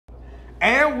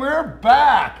And we're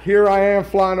back. Here I am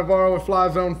flying Navarro with Fly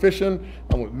Zone Fishing.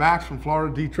 I'm with Max from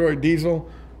Florida Detroit Diesel.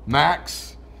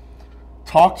 Max,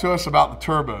 talk to us about the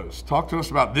turbos. Talk to us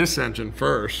about this engine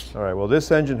first. All right, well, this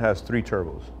engine has 3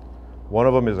 turbos. One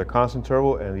of them is a constant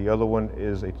turbo, and the other one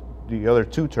is the other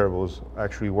 2 turbos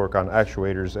actually work on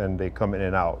actuators, and they come in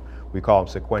and out. We call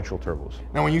them sequential turbos.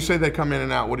 Now, when you say they come in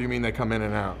and out, what do you mean they come in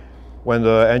and out? When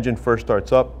the engine first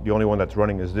starts up, the only one that's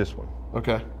running is this one.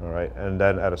 Okay. All right, and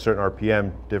then at a certain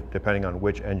RPM, depending on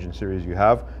which engine series you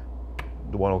have,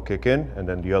 the one will kick in, and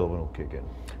then the other one will kick in.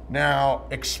 Now,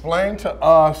 explain to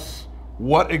us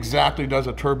what exactly does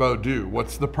a turbo do?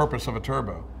 What's the purpose of a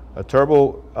turbo? A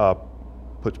turbo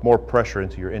puts more pressure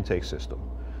into your intake system,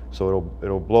 so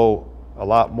it'll blow a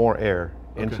lot more air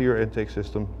into your intake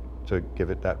system to give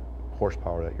it that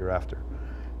horsepower that you're after.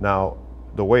 Now,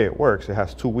 the way it works, it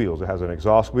has 2 wheels. It has an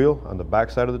exhaust wheel on the back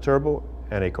side of the turbo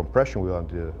and a compression wheel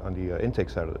on the intake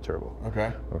side of the turbo.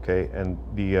 Okay. Okay, and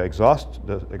the exhaust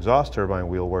turbine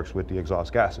wheel works with the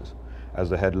exhaust gases. As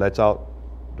the head lets out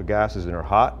the gases and are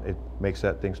hot, it makes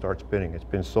that thing start spinning. It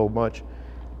spins so much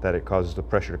that it causes the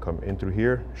pressure to come in through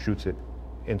here, shoots it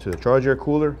into the charge air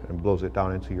cooler, and blows it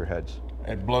down into your heads.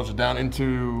 It blows it down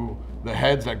into the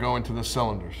heads that go into the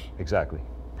cylinders. Exactly.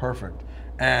 Perfect.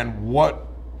 And what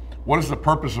is the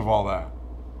purpose of all that?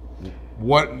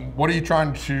 What are you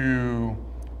trying to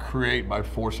create by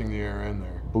forcing the air in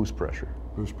there? Boost pressure.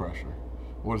 Boost pressure.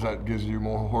 What does that? Gives you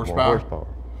more horsepower? More horsepower,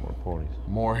 more ponies.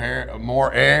 More air,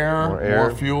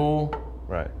 more fuel?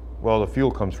 Right. Well, the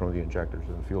fuel comes from the injectors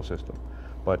in the fuel system.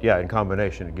 But yeah, in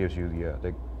combination, it gives you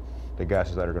the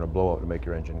gases that are going to blow up to make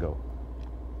your engine go.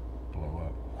 Blow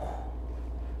up.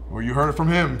 Well, you heard it from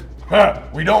him.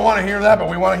 We don't want to hear that,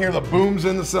 but we want to hear the booms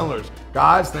in the cylinders.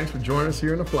 Guys, thanks for joining us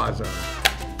here in the Fly Zone.